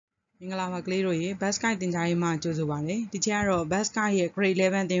မင်္ဂလာပါကလေးတို့ရေ Baskai သင်ကြားရေးမှာကြိုဆိုပါရစေ။ Teacher ကတော့ Baskai ရဲ့ Grade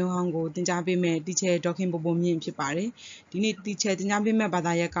 11သင်ယူဟောင်းကိုသင်ကြားပေးမယ် Teacher ဒေါခင်ပိုပိုမြင့်ဖြစ်ပါတယ်။ဒီနေ့ Teacher သင်ကြားပေးမယ့်ဘာ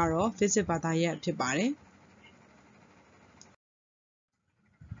သာရပ်ကတော့ Physics ဘာသာရပ်ဖြစ်ပါတယ်။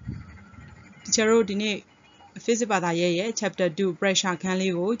 Teacher တို့ဒီနေ့ Physics ဘာသာရပ်ရဲ့ Chapter 2 Pressure ခန်း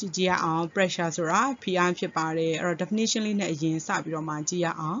လေးကိုကြည့်ရအောင် Pressure ဆိုတာဖိအားဖြစ်ပါတယ်။အဲ့တော့ definition လေးနဲ့အရင်စပြီးတော့မှကြည့်ရ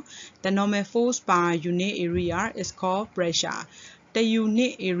အောင်။ The normal force per unit area is called pressureတ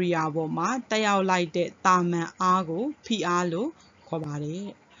unit area ပေါ်မှာတက်ရောက်လိုက်တဲ့တာမန်အားကိုဖိအားလို့ခေါ်ပါတယ်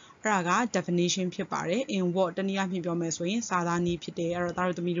။အဲ့ဒါက definition ဖြစ်ပါတယ်။ in what တနည်းအားဖြင့်ပြောမယ်ဆိုရင်စာသားနည်းဖြစ်တယ်။အဲ့တော့သား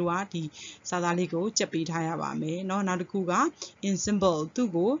တို့သမီးတို့ကဒီစာသားလေးကိုကြက်ပေးထားရပါမယ်။နောက်တစ်ခုက in symbol သူ့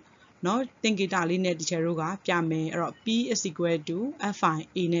ကိုနော်သင်္ကေတလေးနဲ့ teacher တို့ကပြမယ်အဲ့တော့ P is equal to Fi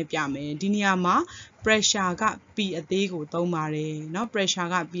A နဲ့ပြမယ်ဒီနေရာမှာ pressure က P အသေးကိုသုံးပါတယ်เนาะ pressure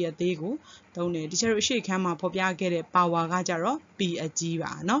က P အသေးကိုသုံးတယ် teacher တို့ရှေ့ခန်းမှာဖော်ပြခဲ့တဲ့ power ကကြတော့ P အကြီး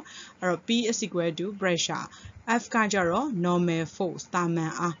ပါเนาะအဲ့တော့ P is equal to pressure F ကကြတော့ normal force တာမ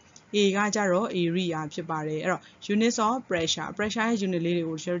န်အား A ကကြတော့ area ဖြစ်ပါတယ်အဲ့တော့ units of pressure ရဲ့ unit လေးတွေ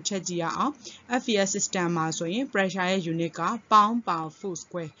ကိုကျွန်တော်ချက်ကြည့်ရအောင် FES system မှာဆိုရင် pressure ရဲ့ unit က pound per foot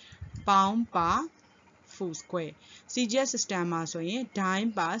square pound per foot square CGS system မှာဆိုရင် dyne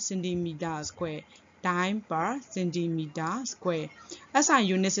per centimeter square dyne per centimeter square SI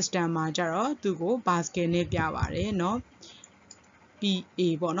unit system မှာကြတော့သူကို basket နဲ့ပြပါတယ်เนาะ PA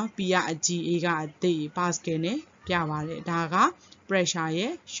ပေါ့เนาะ P ကအကြီး A ကအသေး basket နဲ့ပြပါတယ်ဒါက pressure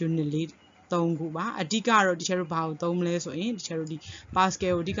ရဲ့ unit လေး3ခုပါအဓိကတော့ teacher တို့ဘာကိုသုံးမလဲဆိုရင် teacher တို့ဒီ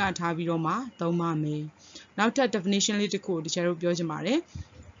basket ကိုအဓိကထားပြီးတော့မှသုံးပါမယ်နောက်ထပ် definition လေးတစ်ခုကို teacher တို့ပြောချင်ပါတယ်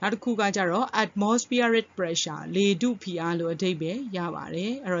နောက်တစ်ခုကကြတော့ atmospheric pressure လေထုဖိအားလို့အဓိပ္ပာယ်ရပါတ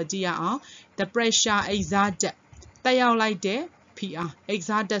ယ်အဲ့တော့ကြည့်ရအောင် the pressure exerted တက်ရောက်လိုက်တဲ့ဖိအား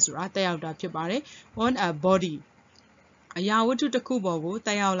exerted ဆိုတာတက်ရောက်တာဖြစ်ပါတယ် on a body အရာဝတ္ထုတစ်ခုပေါ်ကိုတ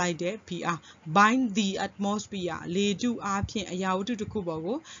က်ရောက်လိုက်တဲ့ဖိအား by the atmosphere လေထုအားဖြင့်အရာဝတ္ထုတစ်ခုပေါ်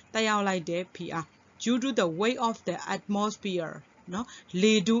ကိုတက်ရောက်လိုက်တဲ့ဖိအား due to the weight of the atmosphere เนาะ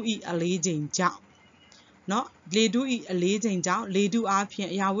လေထု၏အလေးချိန်ကြောင့်เนาะလေထု၏အလေးချိန်ကြောင့်လေထုအားဖြင့်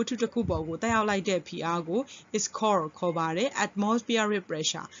အရာဝတ္ထုတစ်ခုပေါ်ကိုတက်ရောက်လိုက်တဲ့ဖိအားကို is called ခေါ်ပါတယ် atmospheric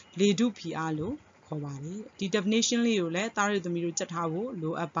pressure လေထုဖိအားလို့ခေါ်ပါတယ်ဒီ definition လေးကိုလည်းသားတို့သမီးတို့ချက်ထားဖို့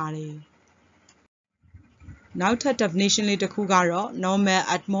လိုအပ်ပါတယ်နောက်ထပ် definition လေးတစ်ခုကတော့ normal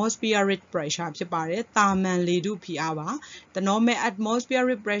atmospheric pressure ဖြစ်ပါတယ်တာမန်လေထုဖိအားပါ the normal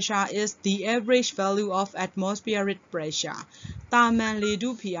atmospheric pressure is the average value of atmospheric pressure တာမန်လေထု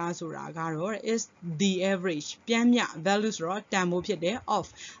ဖိအားဆိုတာကတော့ is the average ပျမ်းမျှ value ဆိုတော့တန်ဖိုးဖြစ်တယ် of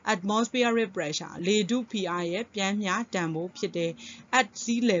atmospheric pressure လေထုဖိအားရဲ့ပျမ်းမျှတန်ဖိုးဖြစ်တယ် at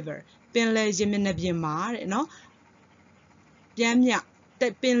sea level ပင်လယ်ရေမျက်နှာပြင်မှာတဲ့เนาะပျမ်းမျှ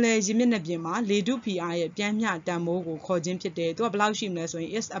ပင်လယ်ရေမျက်နှာပြင်မှာလေထုဖိအားရဲ့ပျမ်းမျှတန်ဖိုးကိုခေါ်ခြင်းဖြစ်တယ်သူကဘယ်လောက်ရှိမလဲဆိုရ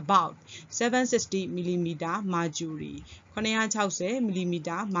င် is about 760 mm mercury 960 mm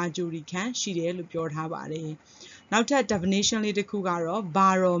mercury ခန့်ရှိတယ်လို့ပြောထားပါတယ်နောက်ထပ် definition လေးတစ်ခုကတော့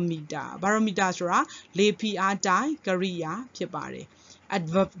barometer ဆိုတာလေဖိအားတိုင်းကရိယာဖြစ်ပါတယ် a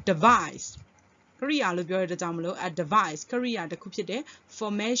device ကရိယာလို့ပြောရတဲ့ကြောင့်မလို့ a device ကရိယာတစ်ခုဖြစ်တဲ့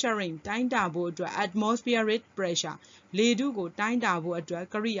for measuring တိုင်းတာဖို့အတွက် atmospheric pressure လေထုကိုတိုင်းတာဖို့အတွက်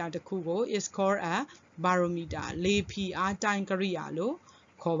ကရိယာတစ်ခုကို is called a barometer လေဖိအားတိုင်းကရိယာလို့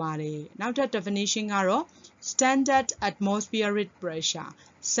ခေါ်ပါတယ်နောက်ထပ် definition ကတော့ standard atmospheric pressure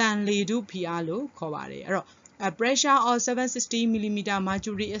စံလေထုဖိအားလို့ခေါ်ပါတယ်အဲ့တော့A pressure of 760 mm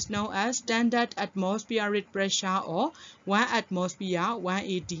mercury is known as standard atmospheric pressure or 1 atmosphere 1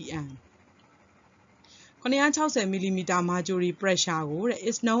 atm 960 mm mercury pressure ကို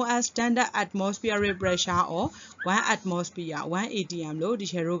is known as standard atmospheric pressure or 1 atmosphere 1 atm လို့ဒီ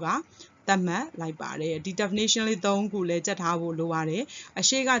ချက်တို့ကသတ်မှတ်လိုက်ပါတယ်ဒီ definition လေး3ခုလည်းချက်ထားဖို့လိုပါတယ်အ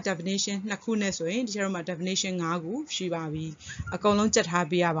ရှိက definition 2ခုနဲ့ဆိုရင်ဒီချက်တို့မှာ definition 5ခုရှိပါပြီအကုန်လုံးချက်ထား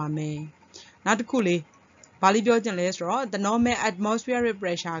ပေးရပါမယ်နောက်တစ်ခုလေးဘာလို့ပြောချင်လဲဆိုတော့ the normal atmospheric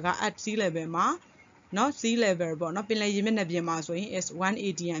pressure က at sea level မှာเนาะ sea level ပေါ့เนาะပင်လယ်ရေမျက်နှာပြင်မှာဆိုရင် is 1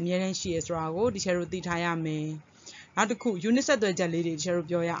 atm အမြဲတမ်းရှိရဆိုတာကိုဒီချက်တို့သိထားရမယ်နောက်တစ်ခု unit ဆက်သွယ်ချက်လေးတွေဒီချက်တို့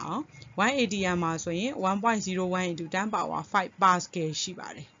ပြောရအောင်1 atm မှာဆိုရင် 1.01 into 10 power 5 pascal ရှိပါ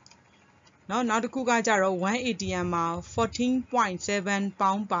တယ်เนาะနောက်တစ်ခုကကြတော့1 atm မှာ 14.7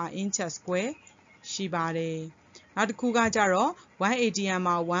 pound per inch square ရှိပါတယ်နောက်တစ်ခုကကြတော့1 atm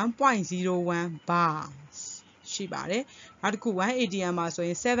မှာ 1.01 bar ရှိပါတယ်နောက်တစ်ခု1 atm မှာဆိုရ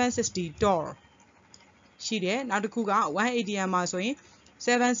င်760 torr ရှိတယ်နောက်တစ်ခုက1 atm မှာဆိုရင်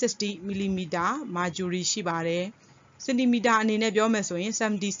760 mm mercury ရှိပါတယ်စင်တီမီတာအနေနဲ့ပြောမယ်ဆိုရင်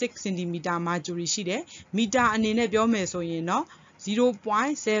76 cm mercury ရှိတယ်မီတာအနေနဲ့ပြောမယ်ဆိုရင်เนาะ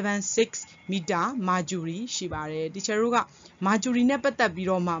 0.76 meter mercury ရှိပါတယ်ဒီချာတို့က mercury နဲ့ပတ်သက်ပြီး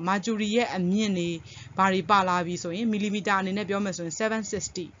တော့မှ mercury ရဲ့အမြင့်တွေဘာတွေပါလာပြီဆိုရင် millimeter အနေနဲ့ပြောမယ်ဆိုရင်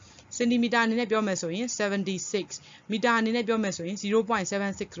760 centimeter အနေနဲ့ပြောမယ်ဆိုရင်76 meter အနေနဲ့ပြောမယ်ဆိုရင် 0.76 ဆိုတာ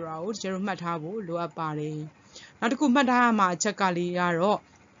ကိုဒီချာတို့မှတ်ထားဖို့လိုအပ်ပါတယ်နောက်တစ်ခုမှတ်ထားရမှာအချက်ကလေးကတော့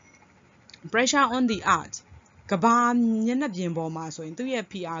pressure on the earth ကဘာမျက်နှာပြင်ပေါ်မှာဆိုရင်သူ့ရဲ့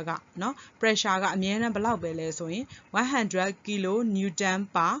PR ကเนาะ pressure ကအမြဲတမ်းဘယ်လောက်ပဲလဲဆိုရင်100 kN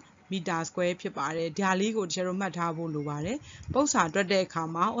per meter square ဖြစ်ပါတယ်ဒါလေးကိုတချို့မှတ်ထားဖို့လိုပါတယ်ပု္ပ္ပာတွက်တဲ့အခါ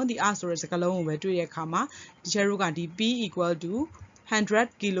မှာ on the earth ဆိုတဲ့စကားလုံးကိုပဲတွေ့တဲ့အခါမှာတချို့ကဒီ P equal to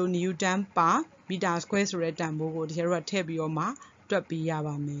 100 kN per meter square ဆိုတဲ့တန်ဖိုးကိုတချို့ကထည့်ပြီးတော့မှတွက်ပြီးရ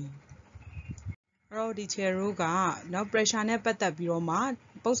ပါမယ်အဲ့တော့ဒီချေရိုးကနော် pressure နဲ့ပတ်သက်ပြီးတော့မှ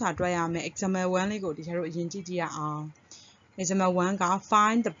ပု္ပ္ပာတွက်ရမယ် example 1လေးကိုဒီချေရိုးအရင်ကြည့်ကြည့်ရအောင် example 1က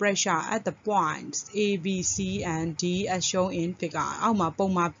find the pressure at the points A B C and D as shown in figure အောက်မှာပုံ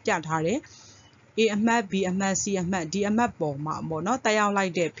မှာပြထားတယ် A အမှတ် B အမှတ် C အမှတ် D အမှတ်ပေါ်မှာပေါ့နော်တက်ရောက်လို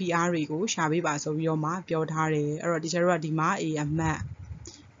က်တဲ့ PR တွေကိုရှာပေးပါဆိုပြီးတော့မှပြောထားတယ်အဲ့တော့ဒီချေရိုးကဒီမှာ A အမှတ်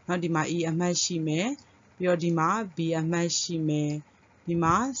နော်ဒီမှာ E အမှတ်ရှိမယ်ပြီးတော့ဒီမှာ B အမှတ်ရှိမယ်ဒီ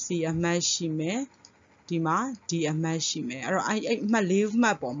မှာ C အမှတ်ရှိမယ်ဒီမှာ D အမှတ်ရှိမယ်အဲ့တော့အဲ့အမှတ်၄မှ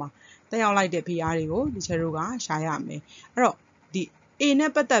တ်ပေါ်မှာတက်ရောက်လိုက်တဲ့ PR တွေကိုဒီချေတို့ကရှာရမယ်အဲ့တော့ဒီ A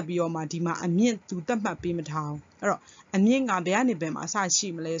နဲ့ပတ်သက်ပြီးတော့မှဒီမှာအမြင့်သူသတ်မှတ်ပေးမထားဘူးအဲ့တော့အမြင့်ကဘယ်ကနေဘယ်မှာအစရှိ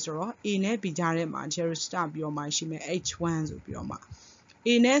မလဲဆိုတော့ A နဲ့ B ကြားထဲမှာချေတို့ start ပြီးတော့မှရှိမယ် H1 ဆိုပြီးတော့မှ A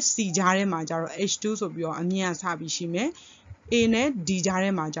နဲ့ C ကြားထဲမှာကျတော့ H2 ဆိုပြီးတော့အမြင့်ကစပြီးရှိမယ်A နဲ့ D ကြားထဲ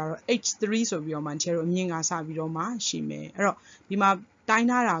မှာကျတော့ H3 ဆိုပြီးတော့မှချေတို့အမြင့်ကစပြီးတော့မှရှိမယ်အဲ့တော့ဒီမှာတိုင်း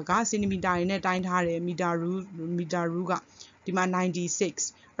ထားတာကစင်တီမီတာနဲ့တိုင်းထားတယ်မီတာရူးကဒီမှာ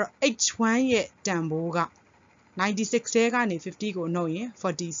96အဲ့တော့ H1 ရဲ့တန်ဖိုးက96ထဲကနေ50ကိုနှုတ်ရင်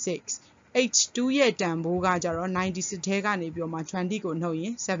46 H2 ရဲ့တန်ဖိုးကကျတော့96ထဲကနေပြီးတော့မှ20ကိုနှုတ်ရ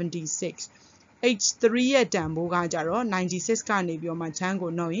င်76 H3 ရဲ့တန်ဖိုးကကျတော့96ကနေပြီးတော့မှ10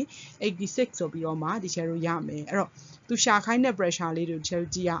ကိုနှုတ်ရင်86ဆိုပြီးတော့မှဒီချေတို့ရမယ်အဲ့တော့သူရှာခိုင်းတဲ့ pressure လေးတွေကိုချေ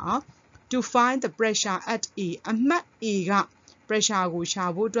တို့ကြည့်ရအောင် to find the pressure at A အမှတ် A က pressure ကိုရှာ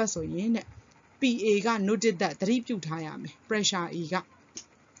ဖို့အတွက်ဆိုရင်တဲ့ PA က noted that သတိပြုထားရမယ် pressure A က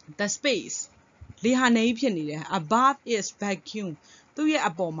the space လေဟာနယ်ကြီးဖြစ်နေတယ် above is vacuum သူ့ရဲ့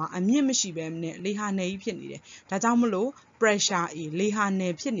အပေါ်မှာအမြင့်မရှိဘဲနဲ့လေဟာနယ်ကြီးဖြစ်နေတယ်ဒါကြောင့်မလို့ pressure A လေဟာန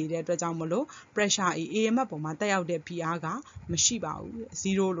ယ်ဖြစ်နေတဲ့အတွက်ကြောင့်မလို့ pressure A အမှတ်ပေါ်မှာတက်ရောက်တဲ့ PR ကမရှိပါဘူး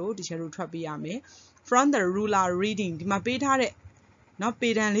0လို့ဒီချက်တို့ထွက်ပေးရမယ် from the ruler reading ဒီမှာပေးထားတဲ့နော်ပေ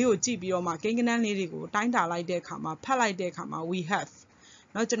တံလေးကိုကြည့်ပြီးတော့မှကိန်းဂဏန်းလေးတွေကိုတိုင်းတာလိုက်တဲ့အခါမှာဖတ်လိုက်တဲ့အခါမှာ we have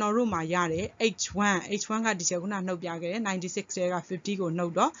နော်ကျွန်တော်တို့မှာရတယ် H1 ကဒီချက်ခုနနှုတ်ပြခဲ့တယ်96တဲက50ကိုနှု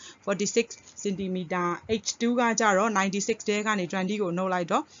တ်တော့46 cm H2 ကကြတော့96တဲကနေ20ကိုနှုတ်လိုက်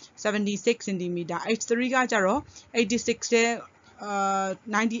တော့76 cm H3 ကကြတော့86တဲ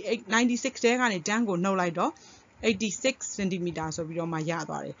96တဲကနေ10ကိုနှုတ်လိုက်တော့86 cm ဆိုပြီးတော့မှရ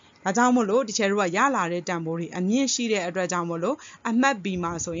သွားတယ်။ဒါကြောင့်မို့လို့ဒီချေတို့ကရလာတဲ့တန်ဖိုးတွေအမြင့်ရှိတဲ့အတွက်ကြောင့်မို့လို့အမှတ် B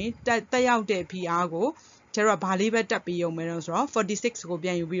မှာဆိုရင်တက်ရောက်တဲ့ PR ကိုချေတို့ကဘာလေးပဲတက်ပြီးရုံပဲလို့ဆိုတော့46ကိုပြ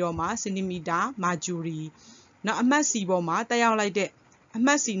န်ယူပြီးတော့မှ cm mercury နောက်အမှတ် C ပေါ်မှာတက်ရောက်လိုက်တဲ့အ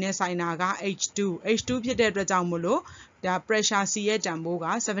မှတ် C နဲ့ဆိုင်တာက H2 ဖြစ်တဲ့အတွက်ကြောင့်မို့လို့ဒါ pressure C ရဲ့တန်ဖိုးက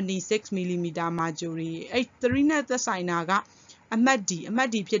76 mm mercury H3 နဲ့သက်ဆိုင်တာကအမှတ်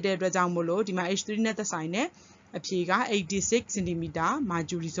D ဖြစ်တဲ့အတွက်ကြောင့်မို့လို့ဒီမှာ H3 နဲ့သက်ဆိုင်တဲ့အဖြေက86 cm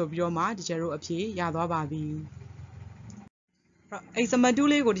mercury ဆိုပြီးတော့မှဒီကျတို့အဖြေရသွားပါပြီexample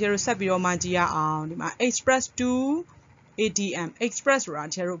 2လေးကိုဒီကျတို့ဆက်ပြီးတော့မှကြည့်ရအောင်ဒီမှာ express 2 atm express ဆိုတာ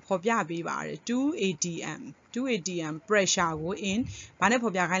ဒီကျတို့ဖော်ပြပေးပါတယ်2 atm pressure ကို in ဘာနဲ့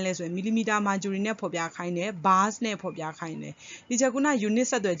ဖော်ပြခိုင်းလဲဆိုရင် millimeter mercury နဲ့ဖော်ပြခိုင်းတယ် bars နဲ့ဖော်ပြခိုင်းတယ်ဒီချက်ကုနာ unit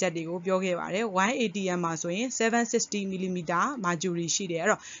ဆက်သွယ်ချက်တွေကိုပြောခဲ့ပါတယ်1 atm မှာဆိုရင်760 mm mercury ရှိတယ်အဲ့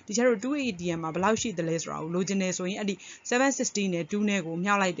တော့ဒီချက်တို့2 atm မှာဘယ်လောက်ရှိသလဲဆိုတာကိုလိုချင်တယ်ဆိုရင်အဲ့ဒီ760နဲ့2နဲ့ကို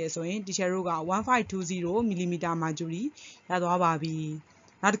မြောက်လိုက်တယ်ဆိုရင်ဒီချက်တို့က1520 mm mercury ရသွားပါပြီ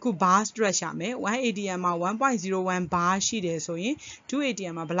နောက်တစ်ခု bar stretch ရမယ်1 atm မှာ 1.01 bar ရှိတယ်ဆိုရင်2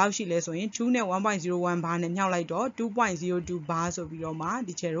 atm မှာဘယ်လောက်ရှိလဲဆိုရင်2နဲ့ 1.01 bar နဲ့မြောက်လိုက်တော့ 2.02 bar ဆိုပြီးတော့မှ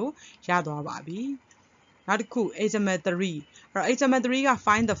ဒီချက်တို့ရသွားပါပြီနောက်တစ်ခု example 3အဲ့တော့ example 3က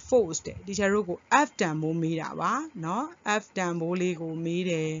find the force တဲ့ဒီချက်တို့ကို F တန်ဖိုးမေးတာပါเนาะ F တန်ဖိုးလေးကိုမေး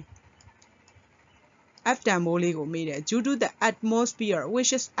တယ် due to the atmosphere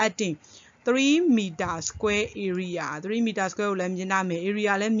which is acting 3 meter square area 3 meter square ကိုလည်းမြင်နာမယ်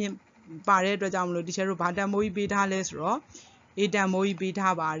area လည်းမြင်ပါတဲ့အတွက်ကြောင့်မလို့ဒီချက်တို့ဘာတန်ဖိုးကြီးပေးထားလဲဆိုတော့ A တန်ဖိုးကြီးပေး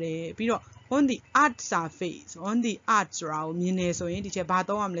ထားပါတယ်ပြီးတော့ on the earth surface ဆိုတာကိုမြင်နေဆိုရင်ဒီချက်ဘာ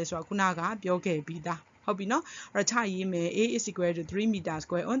သုံးရမလဲဆိုတော့ခုနကပြောခဲ့ပြီးသားဟု ဟုတ်ပြီနော်အဲ့တော့ချရေးမယ် A is equal to 3 meter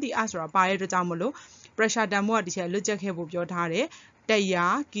square on the earth ဆိုတာပါရဲ့အတွက်ကြောင့်မလို့ pressure တန်ဖိုးကဒီချက်လွတ်ချက်ခဲ့ဖို့ပြောထားတယ်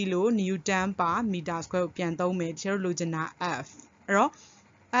100 kilo newton per meter square ကိုပြန်သုံးမယ်ဒီချက်တို့လိုချင်တာ F အဲ့တော့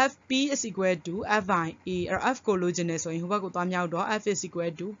FP is equal to F by A အဲ့တော့ F ကိုလိုချင်တယ်ဆိုရင်ဟိုဘက်ကိုသွားမြောက်တော့ F is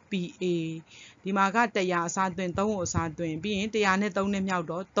equal to PA ဒီမှာက100အစားသွင်း3ကိုအစားသွင်းပြီးရင်100နဲ့3နဲ့မြောက်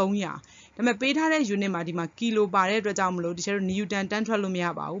တော့300ဒါပေမဲ့ပေးထားတဲ့ unit မှာဒီမှာ kilo ပါတဲ့အတွက်ကြောင့်မလို့ဒီချက်တို့ newton တန်းထွက်လို့မရ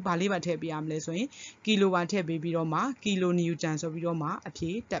ပါဘူး။ဘာလေးပါထည့်ပေးရမလဲဆိုရင် kilo ပါထည့်ပေးပြီးတော့မှ kilo newton ဆိုပြီးတော့မှအဖြေ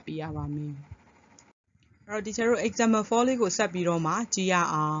တက်ပေးရပါမယ်။အဲ့တော့ဒီချက်တို့ example 4လေးကိုဆက်ပြီးတော့မှကြည့်ရ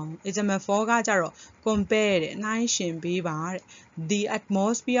အောင် example 4ကကြတော့ compare တဲ့နှိုင်းယှဉ်ပေးပါတဲ့ the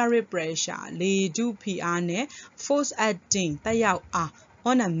atmospheric pressure လေထုဖိအားနဲ့ force acting တက်ရောက်အား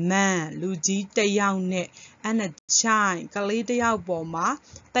on a man လူကြီးတစ်ယောက်နဲ့ and a child ကလေးတစ်ယောက်ပေါ်မှာ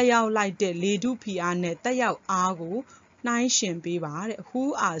တက်ရောက်လိုက်တဲ့လေထုဖိအားနဲ့တက်ရောက်အားကိုနှိုင်းယှဉ်ပေးပါတဲ့ who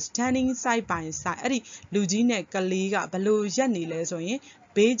are standing side by side အဲ့ဒီလူကြီးနဲ့ကလေးကဘယ်လိုရက်နေလဲဆိုရင်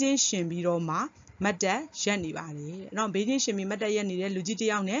ဘေးချင်းရှင်ပြီးတော့မှမတ်တက်ရက်နေပါတယ်။နော်ဘေးချင်းရှင်ပြီးမတ်တက်ရက်နေတဲ့လူကြီးတစ်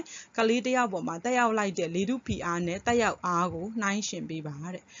ယောက်နဲ့ကလေးတစ်ယောက်ပေါ်မှာတက်ရောက်လိုက်တဲ့လေထုဖိအားနဲ့တက်ရောက်အားကိုနှိုင်းယှဉ်ပေးပါ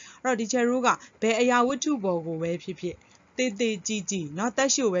တဲ့။အဲ့တော့ဒီချက်ရိုးကဘယ်အရာဝတ္ထုပေါ်ကိုပဲဖြစ်ဖြစ်တေးသေးကြီးကြီးနော်တက်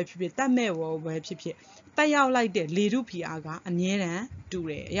ရှို့ပဲဖြစ်ဖြစ်တက်မဲ့ဘောပဲဖြစ်ဖြစ်တက်ရောက်လိုက်တဲ့လေထုဖိအားကအမြဲတမ်းတူ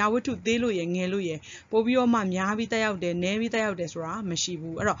တယ်။အရာဝတ္ထုသေးလို့ရငယ်လို့ရပို့ပြီးတော့မှများပြီးတက်ရောက်တယ်နည်းပြီးတက်ရောက်တယ်ဆိုတာမရှိ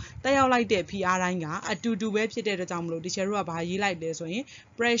ဘူး။အဲ့တော့တက်ရောက်လိုက်တဲ့ဖိအားတိုင်းကအတူတူပဲဖြစ်တဲ့အတွက်ကြောင့်မလို့ဒီချက်ရိုးကဘာရေးလိုက်လဲဆိုရင်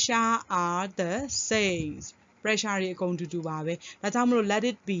pressure are the same pressure တွေအကုန်တူတူပါပဲ။ဒါကြောင့်မလို့ let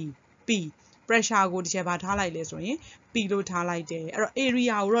it be P pressure ကိုဒီချက်ဘာထားလိုက်လဲဆိုရင် P လို့ထားလိုက်တယ်အဲ့တော့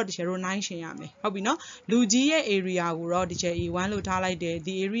area ကိုတော့ဒီချက်တို့နှိုင်းရှင်းရမယ်ဟုတ်ပြီနော်လူကြီးရဲ့ area ကိုတော့ဒီချက် A1 လို့ထားလိုက်တယ်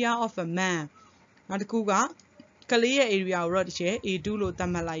the area of a man နောက်တစ်ခုကကလေးရဲ့ area ကိုတော့ဒီချက် A2 လို့သ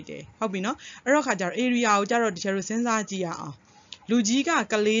တ်မှတ်လိုက်တယ်ဟုတ်ပြီနော်အဲ့တော့ခါကျတော့ area ကိုကျတော့ဒီချက်တို့စဉ်းစားကြည့်ရအောင်လူကြီးက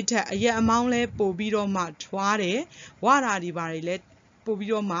ကလေးထက်အရက်အမောင်းလဲပို့ပြီးတော့မှထွားတယ်ဝါတာဒီပါတွေလဲပို့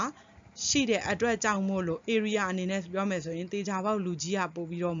ပြီးတော့မှရှိတဲ့အတွက်ကြောင့်မို့လို့ area အနေနဲ့ပြောမယ်ဆိုရင်တေချာပေါက်လူကြီးကပို့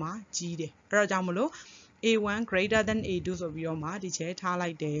ပြီးတော့မှကြီးတယ်အဲ့တော့ကြောင့်မို့လို့ A1 greater than A2 ဆိုပြီးတော့မှဒီချက်ထားလို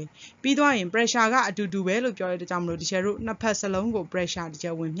က်တယ်ပြီးသွားရင် pressure ကအတူတူပဲလို့ပြောရတဲ့ကြောင့်မလို့ဒီချက်တို့နှစ်ဖက်စလုံးကို pressure ဒီချ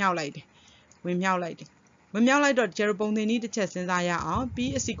က်ဝင်မြောက်လိုက်တယ်ဝင်မြောက်လိုက်တော့ဒီချက်တို့ပုံသင်နည်းတစ်ချက်စဉ်းစားရအောင် P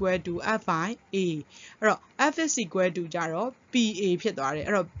is equal to F by A အဲ့တော့ F is equal to ကြတော့ PA ဖြစ်သွားတယ်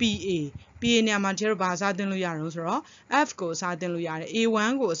အဲ့တော့ PA နေရာမှာဒီချက်တို့ဘာစားသွင်းလို့ရအောင်ဆိုတော့ F ကိုစားသွင်းလို့ရတယ်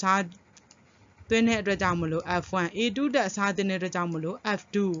A1 ကိုစားသွင်းတဲ့အတွက်ကြောင့်မလို့ F1 A2 တက်အစားသွင်းတဲ့အတွက်ကြောင့်မလို့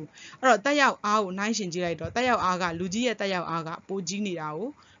F2 အဲ့တော့တက်ရောက်အားကိုနှိုင်းယှဉ်ကြည့်လိုက်တော့တက်ရောက်အားကလူကြီးရဲ့တက်ရောက်အားကပိုကြီးနေတာကို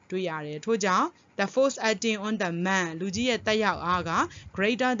တွေ့ရတယ်ထို့ကြောင့် the force acting on the man လူကြီးရဲ့တက်ရောက်အားက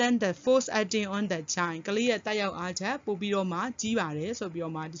greater than the force acting on the child ကလေးရဲ့တက်ရောက်အားချက်ပိုပြီးတော့မှကြီးပါတယ်ဆိုပြီး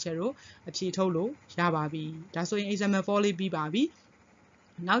တော့မှဒီချက်တို့အဖြေထုတ်လို့ရပါပြီဒါဆိုရင် example 4လေးပြီးပါပြီ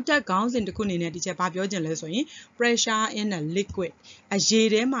နောက်တက်ခေါင်းစဉ်တစ်ခုအနေနဲ့ဒီချက်ဘာပြောချင်လဲဆိုရင် pressure in a liquid အရေ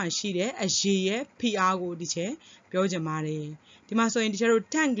ထဲမှာရှိတဲ့အရေရဲ့ဖိအားကိုဒီချက်ပြောချင်ပါတယ်ဒီမှာဆိုရင်ဒီချက်တို့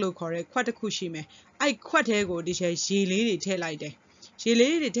tank လို့ခေါ်တဲ့ခွက်တစ်ခုရှိမယ်အဲ့ခွက်ထဲကိုဒီချက်ရေလေးတွေထည့်လိုက်တယ်ရေ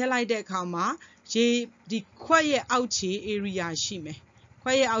လေးတွေထည့်လိုက်တဲ့အခါမှာရေဒီခွက်ရဲ့အောက်ခြေ area ရှိမယ်ခွ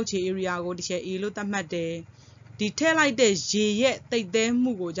က်ရဲ့အောက်ခြေ area ကိုဒီချက် A လို့သတ်မှတ်တယ်ဒီထည့်လိုက်တဲ့ရေရဲ့တိတ်သေး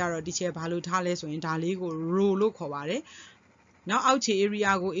မှုကိုကြတော့ဒီချက်ဘာလို့ထားလဲဆိုရင်ဒါလေးကို rho လို့ခေါ်ပါတယ်နောက်အောက်ခြေ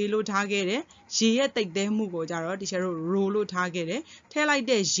area ကို A လို့ထားခဲ့တယ်ရေရဲ့တိတ်သေးမှုကိုကြတော့ဒီချက်တို့ rho လို့ထားခဲ့တယ်ထည့်လိုက်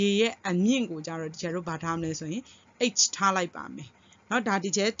တဲ့ရေရဲ့အမြင့်ကိုကြတော့ဒီချက်တို့ဘာထားမလဲဆိုရင် h ထားလိုက်ပါမယ်เนาะဒါဒီ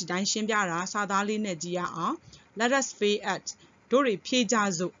ချက်ဒီတိုင်းရှင်းပြတာစာသားလေးနဲ့ကြည့်ရအောင် let us pay at တို့တွေဖြည့်ကြ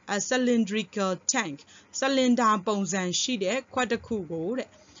စို့ a cylindrical tank cylinder ပုံစံရှိတဲ့ခွက်တစ်ခုကိုတဲ့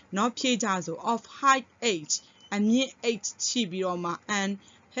เนาะဖြည့်ကြစို့ of height h အမြင့် h ရှိပြီးတော့မှ and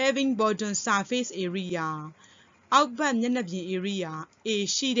having bottom surface area အောက်ဘက်မျက်နှာပြင် area A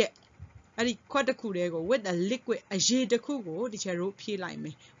ရှိတဲ့အဲ့ဒီခွက်တစ်ခုတည်းကို with a liquid အရေတစ်ခုကိုဒီချက်တို့ဖြည့်လိုက်မ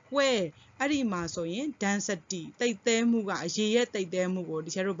ယ် where အဲ့ဒီမှာဆိုရင် density တိတ်သေးမှုကအရေရဲ့တိတ်သေးမှုကို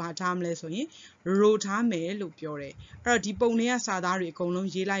ဒီချက်တို့ဘာထားမလဲဆိုရင် rho ထားမယ်လို့ပြောတယ်အဲ့တော့ဒီပုံတွေကစာသားတွေအကုန်လုံး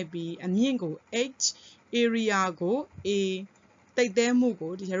ရေးလိုက်ပြီးအမြင့်ကို h area ကို A တိတ်သေးမှု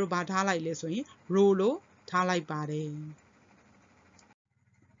ကိုဒီချက်တို့ဘာထားလိုက်လဲဆိုရင် rho လို့ထားလိုက်ပါတယ်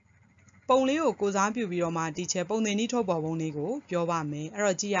ပုံလေးကိုကိုစားပြုပြီးတော့မှဒီချက်ပုံသင်နည်းထုတ်ပေါ်ပုံလေးကိုပြောပါမယ်အဲ့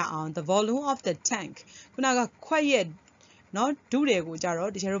တော့ကြည့်ရအောင် the volume of the tank ခုနကခွက်ရဲ့เนาะဒုတွေကိုကြ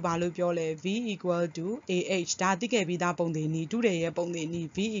တော့ဒီချက်တို့ဘာလို့ပြောလဲ V equal to AH ဒါသိခဲ့ပြီးသားပုံသင်နည်းဒုတွေရဲ့ပုံသင်နည်း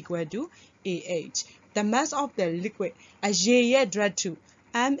V equal to AH the mass of the liquid အရေရဲ့ drag to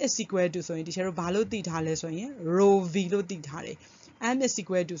M is equal to ဆိုရင်ဒီချက်တို့ဘာလို့သိထားလဲဆိုရင် rho V လို့သိထားတယ် M is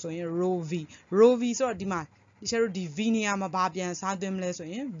equal to ဆိုရင် rho V ဆိုတော့ဒီမှာဒီချက်တို့ဒီ V နေရာမှာဘာပြန်စားသွင်းမလဲဆို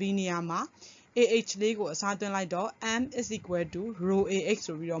ရင် V နေရာမှာ AH လေးကိုအစားသွင်းလိုက်တော့ M is equal to rho AH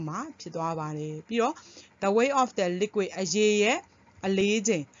ဆိုပြီးတော့မှဖြစ်သွားပါတယ်ပြီးတော့ the weight of the liquid အရေရဲ့အလေး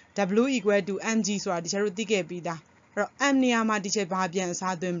ချိန် W equal to mg ဆိုတာဒီချက်တို့သိခဲ့ပြီးသားအဲ့တော့ M နေရာမှာဒီချက်ဘာပြန်အ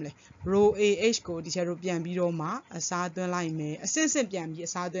စားသွင်းမလဲ rho AH ကိုဒီချက်တို့ပြန်ပြီးတော့မှအစားသွင်းလိုက်မယ်အစစ်စစ်ပြန်ပြီး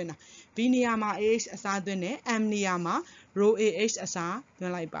အစားသွင်းတာ B နေရာမှာ AH အစားသွင်းတယ် M နေရာမှာ rho AH အစားသွ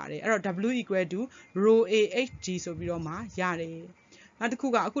င်းလိုက်ပါတယ်အဲ့တော့ W equal to rho AHG ဆိုပြီးတော့မှရတယ်နောက်တစ်ခု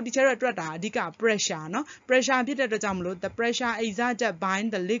ကအခုဒီချက်ရအတွက်တာအဓိက pressure เนาะ pressure ဖြစ်တဲ့အတွက်ကြောင့်မလို့ the pressure exerted by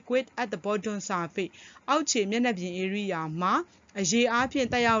the liquid at the bottom surface အောက်ခြေမျက်နှာပြင် area မှာအရေအားဖြင့်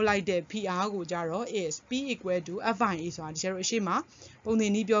တက်ရောက်လိုက်တဲ့ဖိအားကိုကြတော့ is P equal to F/A ဆိုတာဒီချက်ရအရှိမပုံသ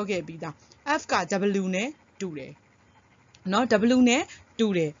င်နည်းပြောခဲ့ပြီးသား F က W နဲ့တူတယ်เนาะ W နဲ့တူ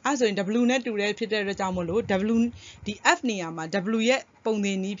တယ်အဲဆိုရင် W နဲ့တူတယ်ဖြစ်တဲ့အတွက်ကြောင့်မလို့ W ဒီ F နေရာမှာ W ရဲ့ပုံသ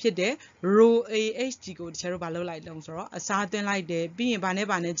င်နည်းဖြစ်တဲ့ rho AHG ကိုတခြားတို့ဘာလုပ်လိုက်လုံးဆိုတော့အစားသွင်းလိုက်တယ်ပြီးရင်ဘာ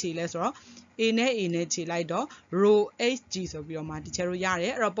နဲ့ခြေလဲဆိုတော့ A နဲ့ A နဲ့ခြေလိုက်တော့ rho HG ဆိုပြီးတော့မှတခြားတို့ရတ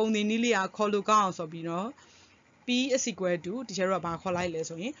ယ်အဲ့တော့ပုံသင်နည်းလေးကခေါ်လို့ကောင်းအောင်ဆိုပြီးတော့ P is equal to တခြားတို့ကဘာခေါ်လိုက်လဲ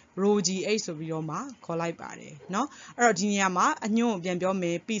ဆိုရင် rho GH ဆိုပြီးတော့မှခေါ်လိုက်ပါတယ်เนาะအဲ့တော့ဒီနေရာမှာအညွန့်ကိုပြန်ပြောမ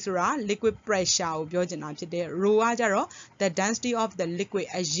ယ် P ဆိုတာ liquid pressure ကိုပြောချင်တာဖြစ်တဲ့ rho ကကြတော့ the density of the liquid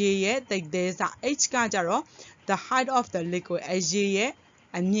အရေရဲ့သိပ်သည်းစာ H ကကြတော့ the height of the liquid အရေရဲ့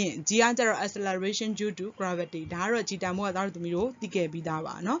အမြင့် G ကကြတော့ acceleration due to gravity ဒါကတော့ G တန်ဖိုးကသားတို့သမီးတို့သိခဲ့ပြီးသား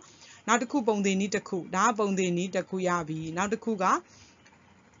ပါเนาะနောက်တစ်ခုပုံသင်နည်းတစ်ခုဒါကပုံသင်နည်းတစ်ခုရပြီနောက်တစ်ခုက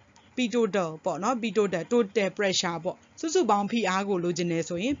P total ပေါ့နော် P total pressure ပေါ့စုစုပေါင်းဖိအားကိုလိုချင်တယ်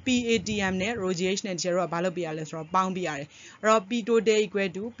ဆိုရင် PATM နဲ့ rho GH နဲ့တခြားတော့ဘာလုပ်ပြရလဲဆိုတော့ပေါင်းပြရတယ်အဲ့တော့ P total equal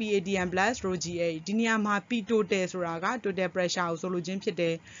to PATM plus rho GH ဒီနေရာမှာ P total ဆိုတာက total pressure ကိုဆိုလိုခြင်းဖြစ်တ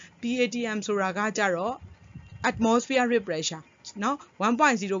ယ် PATM ဆိုတာကကြတော့ atmospheric pressure နော်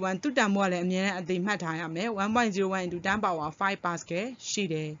 1.01 သူ့တန်ဖိုးကလည်းအမြဲတမ်းအသိမှတ်ထားရမယ် 1.01 into 10 power 5 pascal ရှိ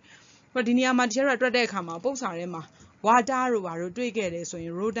တယ်ဒီနေရာမှာတခြားတော့တွက်တဲ့အခါမှာပု္ပ္ပစာထဲမှာwater တို့ဘာတို့တွေ့ခဲ့တယ်ဆိုရ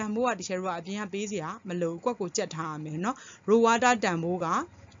င် rho တန်ဖိုးကတခြားတော့အပြင်ကပေးစရာမလိုကွက်ကိုကြက်ထားရမယ်เนาะ rho water တန်ဖိုးက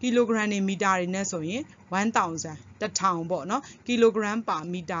ကီလိုဂရမ်နေမီတာတွေနဲ့ဆိုရင်1000 1000ပေါ့เนาะကီလိုဂရမ်ပါ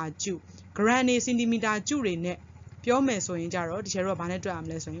မီတာကျုဂရမ်နေစင်တီမီတာကျုတွေနဲ့ပြောမယ်ဆိုရင်ကြတော့တခြားတော့ဘာနဲ့တွက်ရမ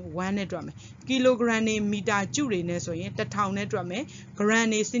လဲဆိုရင်1နဲ့တွက်မယ်ကီလိုဂရမ်နေမီတာကျုတွေနဲ့ဆိုရင်1000နဲ့တွက်မယ်ဂရမ်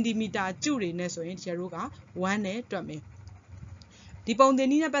နေစင်တီမီတာကျုတွေနဲ့ဆိုရင်တခြားတော့က1နဲ့တွက်မယ်ဒီပုံသင်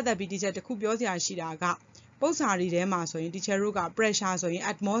နည်းနဲ့ပတ်သက်ပြီးဒီချက်တစ်ခုပြောစရာရှိတာကပု္ပ္ပစာတွေထဲမှာဆိုရင် teacher တို့က pressure ဆိုရင်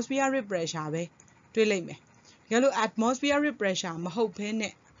atmospheric pressure ပဲတွေ့လိမ့်မယ်။ဒါလို့ atmospheric pressure မဟုတ်ဘဲ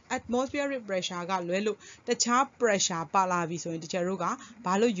နဲ့ atmospheric pressure ကလွဲလို့တခြား pressure ပါလာပြီဆိုရင် teacher တို့က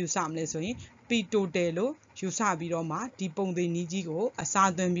ဘာလို့ယူဆမလဲဆိုရင် P total လို့ယူဆပြီးတော့မှဒီပုံသင်နည်းကြီးကိုအ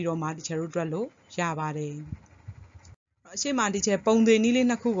စားသွင်းပြီးတော့မှ teacher တို့တွက်လို့ရပါတယ်။အရှိမ teacher ပုံသင်နည်းလေး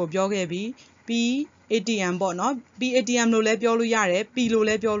နှစ်ခုကိုပြောခဲ့ပြီး PATM ပေါ့နော် PATM လို့လည်းပြောလို့ရတယ် P လို့လ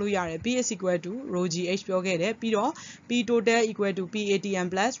ည်းပြောလို့ရတယ် P is equal to rho GH ပြောခဲ့တယ်ပြီးတော့ P total equal to PATM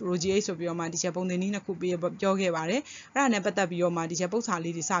plus rho GH ဆိုပြီးတော့မှဒီချက်ပုံသင်နည်းနှစ်ခုပြောခဲ့ပါတယ်အဲ့ဒါနဲ့ပတ်သက်ပြီးတော့မှဒီချက်ပု္ပ္ပစာ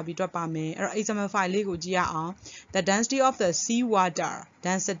လေးတွေစပြီးတွက်ပါမယ်အဲ့တော့ example 5လေးကိုကြည့်ရအောင် the density of the sea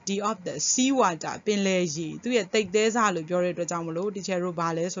water ပင်လယ်ရေသူ့ရဲ့သိပ်သည်းစာလို့ပြောတဲ့အတွက်ကြောင့်မလို့ဒီချက်တို့ဘာ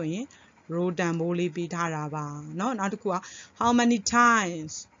လဲဆိုရင် rho တန်ဖိုးလေးပေးထားတာပါเนาะနောက်တစ်ခုက how many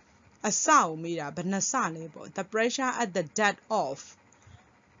timesအစကိုမေးတာဘယ်နှစလဲပေါ့ the pressure at the depth of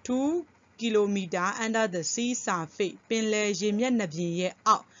 2 km under the sea surface ပင်လယ်ရေမျက်နှာပြင်ရဲ့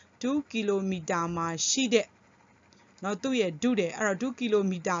အောက်2 km မှာရှိတဲ့နော်သူ့ရဲ့ဒုတယ်အဲ့တော့2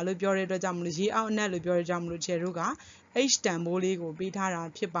 km လို့ပြောတဲ့အတွက်ကြောင့်မလို့ရေအောက်အနက်လို့ပြောတဲ့ကြောင့်မလို့ခြေတို့က h တန်ဖိုးလေးကိုပေးထားတာ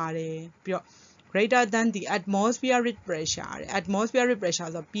ဖြစ်ပါတယ်ပြီးတော့ greater than the atmospheric pressure atmospheric pressure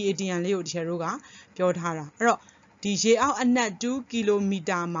ဆိုတော့ PATM လေးကိုခြေတို့ကပြောထားတာအဲ့တော့ဒီရေအောက်အနက်2 km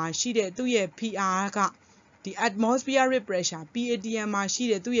မှာရှိတဲ့သူ့ရဲ့ဖိအားကဒီ atmospheric pressure PATM မှာရှိ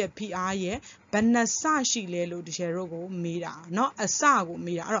တဲ့သူ့ရဲ့ဖိအားရဲ့ဘယ်နှဆရှိလဲလို့ဒီချေတို့ကိုမေးတာเนาะအစကို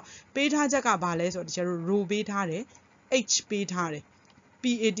မေးတာအဲ့တော့ပေးထားချက်ကဘာလဲဆိုတော့ဒီချေတို့ rho ပေးထားတယ် h ပေးထားတယ်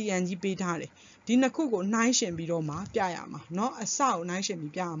PATM ကြီးပေးထားတယ်ဒီနှစ်ခုကိုနှိုင်းယှဉ်ပြီးတော့မှပြရမှာเนาะအစကိုနှိုင်းယှဉ်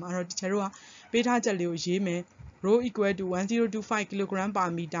ပြီးပြရမှာအဲ့တော့ဒီချေတို့ကပေးထားချက်လေးကိုရေးမယ် rho equal to 1025 kg per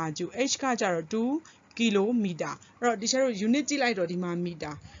meter cube h ကကြတော့2 kilometer အဲ့တော့ဒီချက်တို့ unit ကြည့်လိုက်တော့ဒီမှာမီ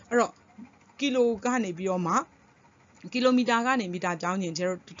တာအဲ့တော့ကီလိုကနေပြီးတော့မှကီလိုမီတာကနေမီတာပြောင်းရင်ကျ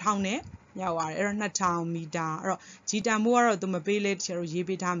တော့1000နဲ့ရောက်သွားတယ်အဲ့တော့2000မီတာအဲ့တော့ g တန်ဖိုးကတော့သူမပေးလဲကျတော့ရေး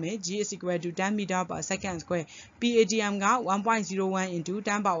ပေးထားမယ် g is equal to 10 meter per second square PATM က 1.01 into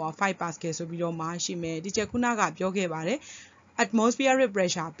 10 power 5 pascal ဆိုပြီးတော့မှရှိမယ်ဒီချက်ခုနကပြောခဲ့ပါတယ်atmospheric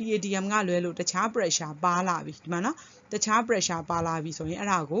pressure PATM ကလွဲလို့တခြား pressure ပါလာပြီဒီမှာနော်တခြား pressure ပါလာပြီဆိုရင်အဲ့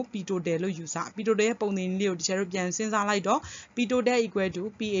ဒါကို P total လို့ယူဆ P total ရဲ့ပုံသင်နည်းလေးကိုတခြားတို့ပြန်စဉ်းစားလိုက်တော့ P total equal to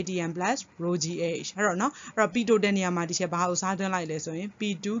PATM plus rho GH အဲ့တော့နော်အဲ့တော့ P total နေရာမှာတခြားဘာကိုစားသွင်းလိုက်လဲဆိုရင်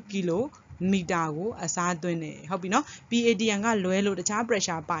P2 kilo meter ကိုအစားသွင်းတယ်ဟုတ်ပြီနော် PADM ကလွဲလို့တခြား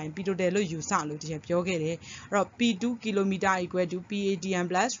pressure ပိုင် pitot လို့ယူဆလို့တကယ်ပြောခဲ့တယ်အဲ့တော့ P2 km equal to PADM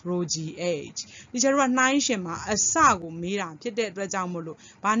plus rho GH ဒီကျတော့နှိုင်းရှင်မှာအစကိုမေးတာဖြစ်တဲ့အတွက်ကြောင့်မို့လို့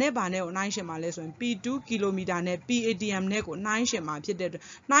ဘာနဲ့ကိုနှိုင်းရှင်မှာလဲဆိုရင် P2 km နဲ့ PADM နဲ့ကိုနှိုင်းရှင်မှာဖြစ်တဲ့အတွက်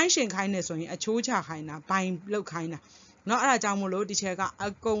နှိုင်းရှင်ခိုင်းနေဆိုရင်အချိုးချခိုင်းတာဘိုင်လောက်ခိုင်းတာနော်အဲ့ဒါကြောင့်မို့လို့ဒီချက်ကအ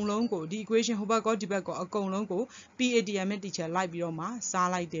ကုန်လုံးကိုဒီ equation ဟိုဘက်ကောဒီဘက်ကောအကုန်လုံးကို PADM နဲ့ဒီချက်လိုက်ပြီးတော့မှစား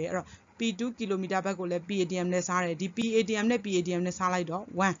လိုက်တယ်အဲ့တော့ P2 km ဘက်ကိုလည်း PADM နဲ့စားတယ်ဒီ PADM နဲ့ PADM နဲ့စားလိုက်တော့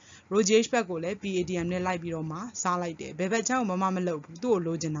1 rho GH ဘက်ကိုလည်း PADM နဲ့လိုက်ပြီးတော့မှစားလိုက်တယ်ဘယ်ဘက်ချမ်းကိုမလုပ်ဘူးသူ့ကို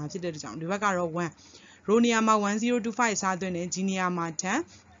လိုချင်တာဖြစ်တဲ့ကြောင့်ဒီဘက်ကတော့1 rho နေရာမှာ1025စားသွင်းတယ် G နေရာမှာ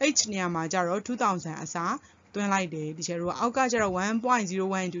10 H နေရာမှာကျတော့2000အစားသွင်းလိုက်တယ်ဒီချက်တို့ကအောက်ကကျတော့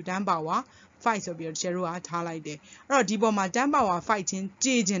 1.01 into 10 power 5ဆိုပြီးတော့ဒီချက်တို့ကထားလိုက်တယ်အဲ့တော့ဒီပေါ်မှာ10 power 5ချင်း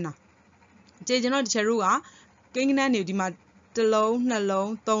ကြေးချင်းတာကြေးချင်းတော့ဒီချက်တို့ကကိန်းကနန်းနေဒီမှာတစ်လုံးနှစ်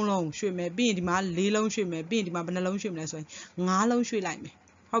လုံးသုံးလုံးရွှေ့မယ်ပြီးရင်ဒီမှာလေးလုံးရွှေ့မယ်ပြီးရင်ဒီမှာဘယ်နှလုံးရွှေ့မလဲဆိုရင်၅လုံးရွှေ့လိုက်မယ်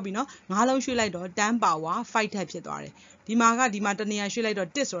ဟုတ်ပြီနော်၅လုံးရွှေ့လိုက်တော့10 power 5ထပ်ဖြစ်သွားတယ်ဒီမှာတနေရာရွှေ့လိုက်တော့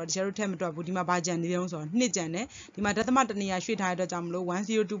1ဆိုတော့ဒီချက်တို့ထည့်မတွက်ဘူးဒီမှာဘာကြံနေတုံးဆိုတော့2ကြံတယ်ဒီမှာဒသမတနေရာရွှေ့ထားတဲ့အတွက်ကြောင့်မလို့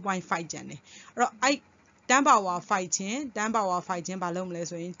102.5ကြံတယ်အဲ့တော့10 power 5ချင်း10 power 5ချင်းဘာလုပ်မလဲ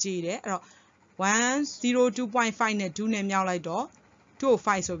ဆိုရင်ကြေးတယ်အဲ့တော့102.5နဲ့2နဲ့မြောက်လိုက်တော့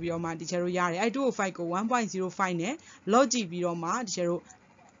205ဆိုပြီးတော့မှဒီချက်တို့ရတယ်အဲ့205ကို 1.05 နဲ့ log ကြည့်ပြီးတော့မှဒီချက်တို့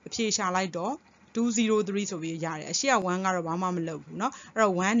အဖြေရှာလိုက်တော့203ဆိုပြီးရတယ်အရှိက1ကတော့ဘာမှမလုပ်ဘူးเนาะအဲ့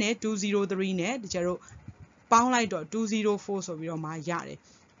တော့1နဲ့203နဲ့ဒီချက်တို့ပေါင်းလိုက်တော့204ဆိုပြီးတော့မှရတယ်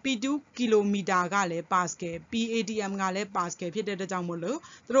P2 km ကလည်း Pascal PADM ကလည်း Pascal ဖြစ်တဲ့အတွက်ကြောင့်မို့လို့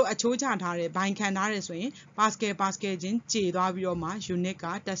သူတို့အချိုးချထားတယ်ဘိုင်ခံထားတယ်ဆိုရင် Pascal ချင်းကျေသွားပြီးတော့မှ unit က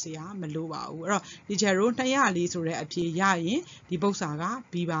တက်เสียမလို့ပါဘူးအဲ့တော့ဒီချက်တို့204ဆိုတဲ့အဖြေရရင်ဒီပု္ပ္ပစာက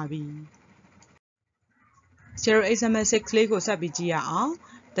ပြီးပါပြီ Zero example 6လေးကိုဆက်ပြီးကြည့်ရအောင်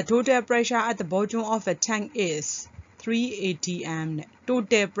The total pressure at the bottom of a tank is 3 atm နဲ့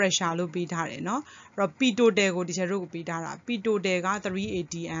total pressure လို့ပေးထားတယ်เนาะအဲ့တော့ P total ကိုဒီချက်တို့ကိုပေးထားတာ P total က3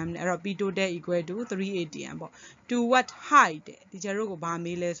 atm နဲ့အဲ့တော့ P total equal to 3 atm ပေါ့ to what height ဒီချက်တို့ကိုဘာ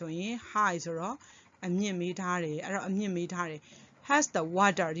မေးလဲဆိုရင် height ဆိုတော့အမြင့်မေးထားတယ်အဲ့တော့အမြင့်မေးထားတယ်has the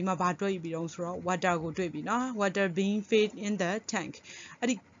water ဒီမှာဘာတွေ့ပြီးတော့ဆိုတော့ water ကိုတွေ့ပြီเนาะ water being filled in the tank အဲ့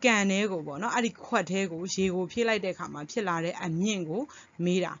ဒီကန်ထဲကိုပေါ့เนาะအဲ့ဒီခွက်ထဲကိုရေကိုဖြည့်လိုက်တဲ့အခါမှာဖြစ်လာတဲ့အမြင့်ကို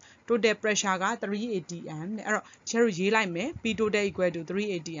မေးတာ total pressure က3 atm တဲ့အဲ့တော့ကျတို့ရေးလိုက်မယ် P total equal to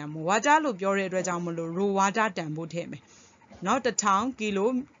 3 atm water လို့ပြောတဲ့အတွက်ကြောင့်မလို့ raw water တန်ဖို့ထည့်မယ်เนาะ1000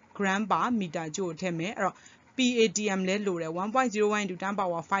 kg/m ကျို့ထည့်မယ်အဲ့တော့ PADM လဲလိုတယ် 1.01 into 10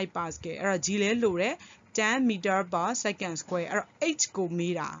 power 5 pascal အဲ့တော့ G လဲလိုတယ်10 meter per second square အဲ့တော့ H ကို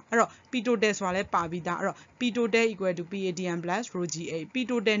မေးတာအဲ့တော့ P total ဆိုတာလဲပါပြီးသားအဲ့တော့ P total equal to PADM plus rho GH P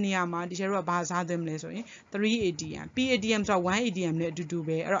total နေရာမှာဒီချက်တို့ကဘာစားသွင်းမလဲဆိုရင်3 atm PADM ဆိုတာ1 atm နဲ့အတူတူ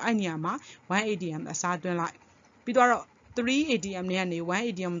ပဲအဲ့တော့အဲ့နေရာမှာ1 atm အစားသွင်းလိုက်ပြီးတော့3 atm နဲ့ကနေ1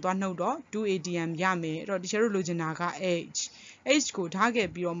 atm သွားနှုတ်တော့2 atm ရမယ်အဲ့တော့ဒီချက်တို့လိုချင်တာက H ကိုထားခဲ့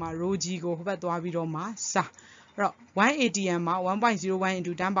ပြီးတော့မှ rho G ကိုဟိုဘက်သွားပြီးတော့မှစားအဲ့တော့1 atm မှာ 1.01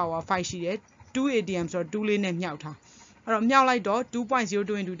 into 10 power 5ရှိတယ်2 atm ဆိုတော့2လေးနဲ့မြှောက်ထားအဲ့တော့မြှောက်လိုက်တော့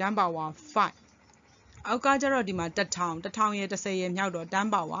2.02 into 10 power 5အောက်ကကျတော့ဒီမှာ1000ရဲ့10ရဲ့မြှောက်တော့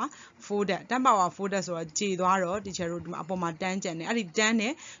10 power 4ဓာတ်10 power 4ဓာတ်ဆိုတော့ခြေသွားတော့ဒီချက်တို့ဒီမှာအပေါ်မှာ10ကျန်တယ်အဲ့ဒီ10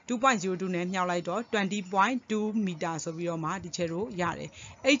နဲ့ 2.02 နဲ့မြှောက်လိုက်တော့ 20.2 meter ဆိုပြီးတော့မှဒီချက်တို့ရတယ်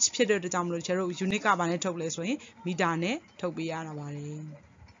H ဖြစ်တဲ့အတွက်ကြောင့်မလို့ချက်တို့ unit ကဘာနဲ့ထုတ်လဲဆိုရင် meter နဲ့ထုတ်ပေးရတာပါတ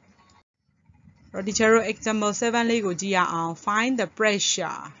ယ်ဒီချက်တို့ example 7လေးကိုကြည့်ရအောင် find the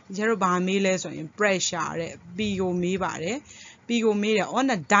pressure ဒီချက်တို့ဘာမေးလဲဆိုရင် pressure တဲ့ P ကိုမေးပါတယ် P ကိုမေးတယ် on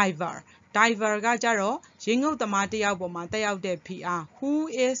a diver ကကြတော့ရေငုပ်သမားတစ်ယောက်ပေါ်မှာတက်ရောက်တဲ့ PR who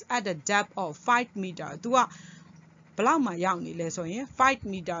is at the depth of 5 meter သူကဘယ်လောက်မှရောက်နေလဲဆိုရင်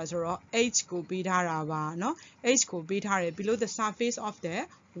5 meter ဆိုတော့ H ကိုပေးထားတာပါเนาะ H ကိုပေးထားတယ် below the surface of the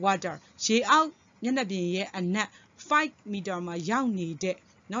water ရေအောက်မျက်နှာပြင်ရဲ့အနက်5 meter မှာရောက်နေတဲ့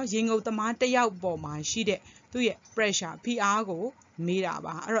เนาะရေငုပ်သမားတစ်ယောက်ပေါ်မှာရှိတဲ့သူ့ရဲ့ pressure PR ကိုမေးတာ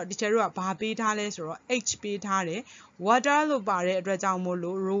ပါအဲ့တော့ဒီချက်တို့ကဘာပေးထားလဲဆိုတော့ H ပေးထားတယ် water လို့ပါတဲ့အတွက်ကြောင့်မို့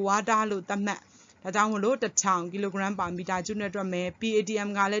လို့ raw water လို့သတ်မှတ်ဒါကြောင့်မို့လို့1000 kg/m ကျုနဲ့တွက်မယ် PADM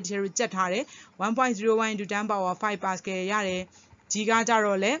ကလည်းဒီချက်တို့ကြက်ထားတယ် 1.01 into 10 power 5 pascal ရတယ် G ကကြ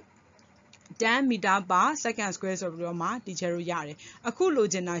တော့လေ10 meter per second square ဆိုပြီးတော့မှဒီချက်တို့ရတယ်အခုလို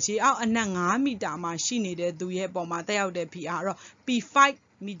ချင်တာရေအောက်အနက်5 meter မှာရှိနေတဲ့သူရဲ့ပုံမှာတက်ရောက်တဲ့ PR အဲ့တော့ P5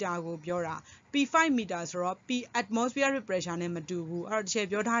 meter ကိုပြောတာ P5 meter ဆိုတော့ P atmospheric pressure နဲ့မတူဘူးအဲ့တော့ဒီချက်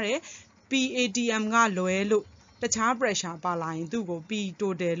ပြောထားတယ် PADM ကလွဲလို့ တခြား pressure ပါလာရင်သူ့ကို P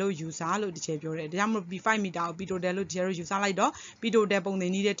total လို့ယူဆလို့ဒီချေပြောတယ်ဒါကြောင့်မလို့ P5 meter ကို P total လို့ဒီချေယူဆလိုက်တော့ P total ပုံသ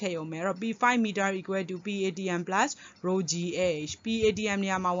င်နည်းတဲ့ထည့်ရုံပဲအဲ့တော့ P5 meter equal to PATM plus rho GH PATM နေ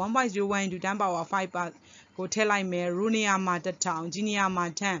ရာမှာ 1.01 into 10 power 5 ကိုထည့်လိုက်မယ် rho နေရာမှာ1000 G နေရာမှာ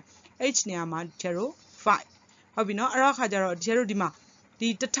10 H နေရာမှာချေ5ဟုတ်ပြီနော်အဲ့တော့ခါကျတော့ဒီချေတို့ဒီမှာဒီ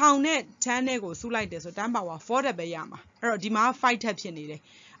1000နဲ့10နဲ့ကိုစုလိုက်တယ်ဆို10 power 4တက်ပဲရမှာအဲ့တော့ဒီမှာ5ထက်ဖြစ်နေတယ်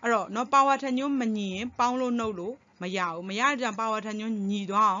အဲ့တော့နော် power ထက်ညွှန်းမညီရင်ပေါင်းလို့နှုတ်လို့မရဘူးမရတဲ့ power ထက်ညွှန်းညီ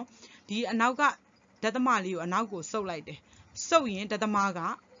သွားအောင်ဒီအနောက်ကဒသမလေးကိုအနောက်ကိုစုပ်လိုက်တယ်စုပ်ရင်ဒသမက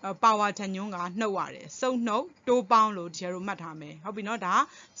power ထက်ညွှန်းကနှုတ်ရတယ်စုပ်နှုတ်တိုးပေါင်းလို့ဒီချေတို့မှတ်ထားမယ်ဟုတ်ပြီနော်ဒါ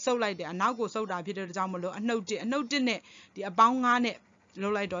စုပ်လိုက်တယ်အနောက်ကိုစုပ်တာဖြစ်တဲ့ကြောင့်မလို့အနှုတ်1နဲ့ဒီအပေါင်း9နဲ့လု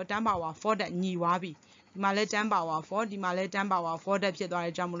ပ်လိုက်တော့10 power 4တက်ညီသွားပြီဒီမှာလဲ10 power 4ဒီမှာလဲ10 power 4တက်ဖြစ်သွား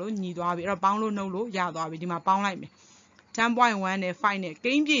တဲ့ကြောင့်မလို့ညီသွားပြီအဲ့တော့ပေါင်းလို့နှုတ်လို့ရသွားပြီဒီမှာပေါင်းလိုက်မယ် 10.1 နဲ့5နဲ့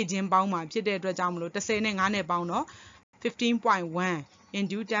ကိန်းပြေခြင်းပေါင်းမှာဖြစ်တဲ့အတွက်ကြောင့်မလို့10နဲ့5နဲ့ပေါင်းတော့ 15.1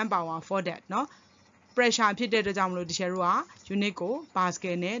 into 10 power 4that เนาะ pressure ဖြစ်တဲ့အတွက်ကြောင့်မလို့ဒီချေတို့က unit ကို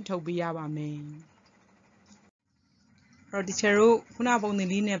pascal နဲ့ထုတ်ပေးရပါမယ်အဲ့တော့ဒီချေတို့ခုနပုံသင်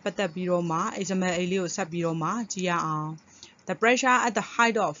လေးနဲ့ပတ်သက်ပြီးတော့မှ example A လေးကိုဆက်ပြီးတော့မှကြည့်ရအောင် the pressure at the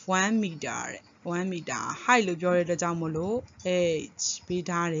height of 1 meter 1 meter height လို့ပြောရတဲ့အတွက်ကြောင့်မလို့ h ပေး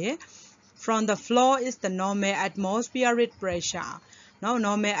ထားတယ် from the floor is the normal atmospheric pressure no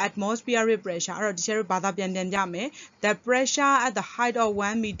normal atmospheric pressure အဲ့တော့ဒီချေတို့ဘာသာပြန်ပြမယ် the pressure at the height of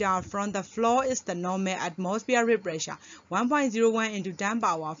 1 meter from the floor is the normal atmospheric pressure 1.01 into 10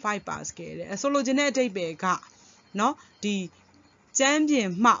 power 5 pascal တဲ့ဆိုလိုချင်တဲ့အဓိပ္ပာယ်ကနော်ဒီကျမ်းပြင်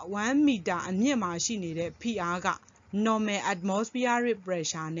မှ1 meter အမြင့်မှာရှိနေတဲ့ဖိအားက normal atmospheric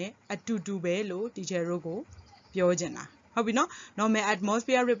pressure နဲ့အတူတူပဲလို့ဒီချေတို့ကိုပြောချင်တာဟုတ်ပြီနော် normal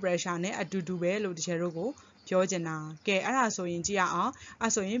atmospheric pressure နဲ့အတူတူပဲလို့ဒီချေတို့ကိုပြောချင်တာကဲအဲ့ဒါဆိုရင်ကြည့်ရအောင်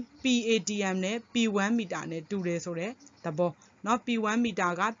အဲ့ဆိုရင် PATM နဲ့ P1 meter နဲ့တူတယ်ဆိုတဲ့သဘောเนาะ P1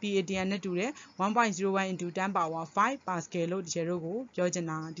 meter က PATM နဲ့တူတယ် 1.01 into 10 power 5 pascal လို့ဒီချေတို့ကိုပြောချင်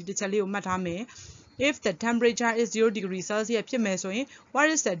တာဒီတစ်ချက်လေးကိုမှတ်ထားမယ် if the temperature is 0 degree Celsius ဖြစ်မယ်ဆိုရင် what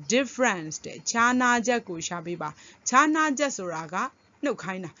is the difference တဲ့ခြားနားချက်ကိုရှာပေးပါခြားနားချက်ဆိုတာကနှုတ်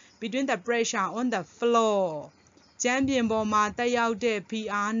ခိုင်းတာ between the pressure on the floor ကျမ်းပြင်ပေါ်မှာတက်ရောက်တဲ့ဖိ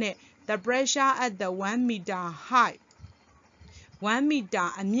အားနဲ့the pressure at the 1 meter height 1 meter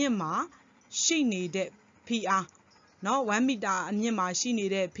အမြင့်မှာရှိနေတဲ့ဖိအားเนาะ1 meter အမြင့်မှာရှိနေ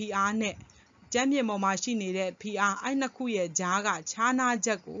တဲ့ဖိအားနဲ့ကျမ်းပြင်ပေါ်မှာရှိနေတဲ့ဖိအားအဲ့နှစ်ခုရဲ့ကြားကခြားနားချ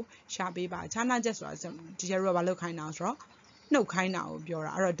က်ကိုရှာပေးပါခြားနားချက်ဆိုတာဒီချေတို့ကဘာလုပ်ခိုင်းတာဆိုတော့နှုတ်ခိုင်းတာကိုပြော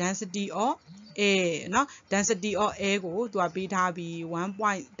တာအဲ့တော့ density of air เนาะ density of air ကိုသူကပေးထားပြီး1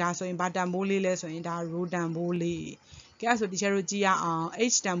 point ဒါဆိုရင်ဘာတန်ဖိုးလေးလဲဆိုရင်ဒါ rho တန်ဖိုးလေးကဲအဲ့ဆိုဒီချေတို့ကြည့်ရအောင်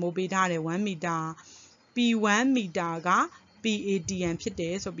h တန်ဖိုးပေးထားတယ်1 meter p1 meter က PATM ဖြစ်တ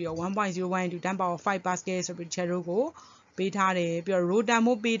ယ်ဆိုပြီးတော့ 1.01 into 10 power 5 pascal ဆိုပြီးချေတို့ကိုပေးထားတယ်ပြီးတော့ rho တန်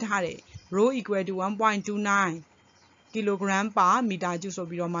ဖိုးပေးထားတယ် rho equal to 1.29 kilogram per meter cube ဆို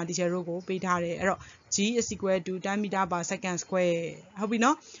ပြီးတော့မှဒီချေတို့ကိုပေးထားတယ်အဲ့တော့ g is equal to 10 meter per second square ဟုတ်ပြီ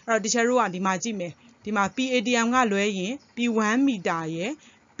နော်အဲ့တော့ဒီချေတို့ကဒီမှာကြည့်မယ်ဒီမှာ PATM ကလွဲရင် P1 meter ရဲ့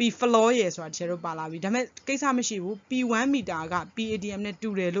P floor ရဲ့ဆိုတာဒီချေတို့ပါလာပြီဒါပေမဲ့ကိစ္စမရှိဘူး P1 meter က PATM နဲ့တူ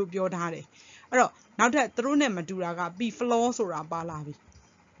တယ်လို့ပြောထားတယ်အဲ့တော့နောက်ထပ်သူတို့နဲ့မတူတာက P floor ဆိုတာပါလာပြီ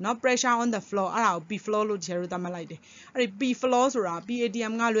နော် pressure on the floor အဲ့ဒါကို P floor လို့ဒီချေတို့သတ်မှတ်လိုက်တယ်အဲ့ဒီ P floor ဆိုတာ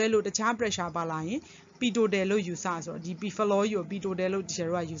PATM ကလွဲလို့တခြား pressure ပါလာရင် P total လို့ယူဆဆိုတော့ဒီ P floor ကို P total လို့ဒီချေ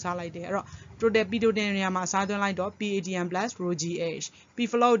တို့ကယူဆလိုက်တယ်အဲ့တော့ total P total နေရာမှာအစားသွင်းလိုက်တော့ PATM plus rho GH P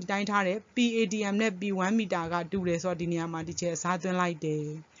floor ကိုဒီတိုင်းထားတယ် PATM နဲ့ P1 meter ကတူတယ်ဆိုတော့ဒီနေရာမှာဒီချေအစားသွင်းလိုက်တယ်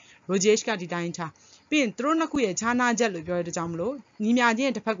rho GH ကဒီတိုင်းထားပြီးရင်သူတို့နှစ်ခုရဲ့ခြားနားချက်လို့ပြောရတဲ့ကြောင့်မလို့ညီမြချင်း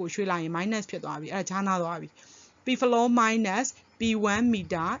ရဲ့တစ်ဖက်ကိုရွှေ့လိုက်ရင် minus ဖြစ်သွားပြီအဲ့ဒါခြားနားသွားပြီ P floor minus P1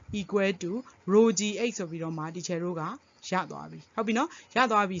 meter equal to rho GH ဆိုပြီးတော့မှဒီချေတို့ကရသွားပြီဟုတ်ပြီနော်ရ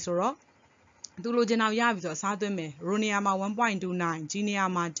သွားပြီဆိုတော့သူလိုချင်အောင်ရပြီဆိုတော့အစားသွင်းမယ် rho နေရာမှာ 1.29 g နေရာ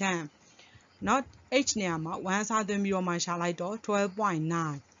မှာ10เนาะ h နေရာမှာ1အစားသွင်းပြီးတော့မှရှာလိုက်တော့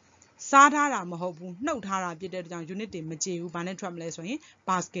 12.9 စားထားတာမဟုတ်ဘူးနှုတ်ထားတာဖြစ်တဲ့အတွက်ကြောင့် unit တွေမကြည့်ဘူးဘာနဲ့ထွက်မလဲဆိုရင်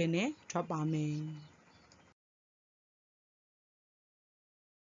pascal နဲ့ထွက်ပါမယ်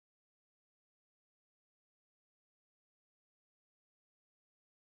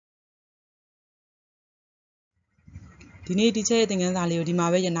ဒီနေ့ဒီချက်ရဲ့သင်ခန်းစာလေးကိုဒီမှာ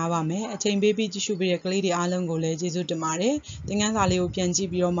ပဲရနာပါမယ်အချိန်ပေးပြီးကြည့်ရှုပေးတဲ့ကလေးတွေအားလုံးကိုလည်းကျေးဇူးတင်ပါတယ်သင်ခန်းစာလေးကိုပြန်ကြည့်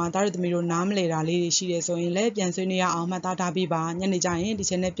ပြီးတော့မှသားတို့သမီးတို့နားမလည်တာလေးတွေရှိတယ်ဆိုရင်လည်းပြန်ဆွေးနွေးရအောင်မှတ်သားထားပေးပါညနေကျရင်ဒီ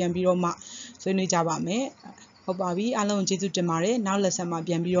ချက်နဲ့ပြန်ပြီးတော့မှဆွေးနွေးကြပါမယ်ဟုတ်ပါပြီအားလုံးကျေးဇူးတင်ပါတယ်နောက် lesson မှာ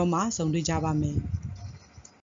ပြန်ပြီးတော့မှဆုံတွေ့ကြပါမယ်